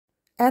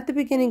At the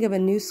beginning of a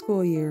new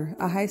school year,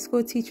 a high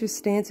school teacher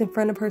stands in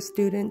front of her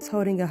students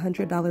holding a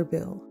 $100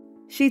 bill.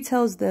 She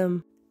tells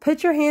them,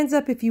 "Put your hands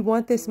up if you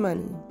want this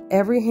money."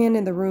 Every hand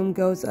in the room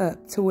goes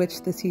up, to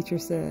which the teacher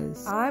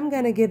says, "I'm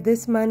gonna give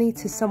this money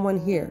to someone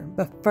here,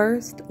 but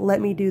first,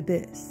 let me do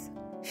this."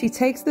 She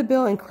takes the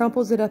bill and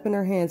crumples it up in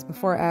her hands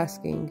before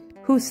asking,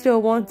 "Who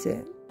still wants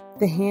it?"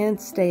 The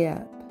hands stay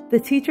up. The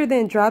teacher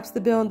then drops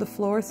the bill on the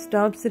floor,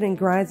 stomps it and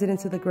grinds it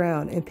into the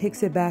ground and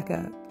picks it back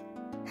up.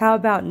 "How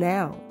about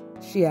now?"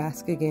 she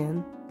asks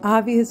again.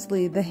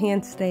 Obviously, the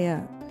hands stay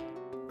up.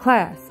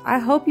 Class, I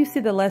hope you see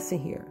the lesson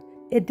here.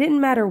 It didn't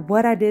matter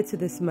what I did to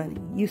this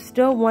money. You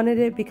still wanted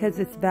it because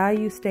its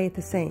value stayed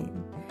the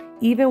same.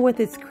 Even with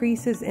its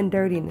creases and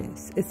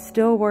dirtiness, it's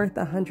still worth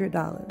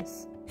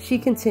 $100. She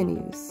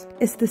continues,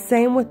 "It's the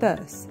same with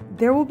us.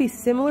 There will be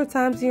similar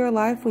times in your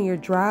life when you're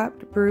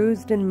dropped,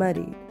 bruised, and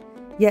muddied.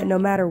 Yet no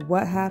matter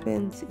what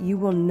happens, you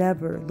will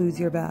never lose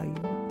your value."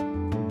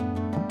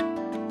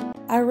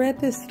 I read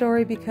this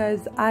story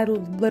because I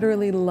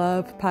literally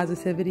love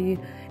positivity,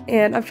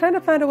 and I'm trying to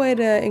find a way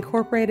to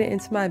incorporate it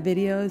into my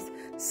videos.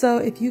 So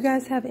if you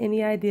guys have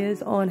any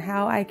ideas on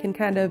how I can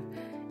kind of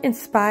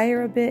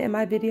inspire a bit in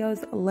my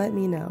videos, let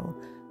me know.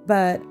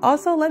 But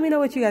also let me know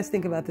what you guys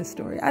think about this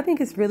story. I think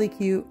it's really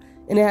cute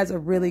and it has a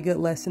really good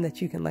lesson that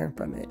you can learn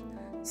from it.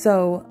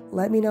 So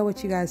let me know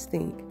what you guys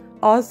think.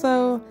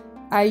 Also,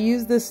 I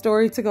used this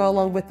story to go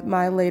along with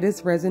my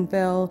latest resin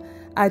fail.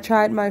 I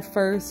tried my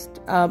first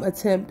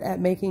attempt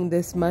at making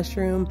this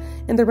mushroom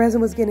and the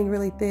resin was getting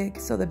really thick,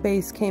 so the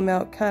base came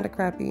out kind of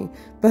crappy.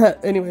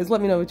 But anyways,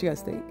 let me know what you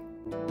guys think.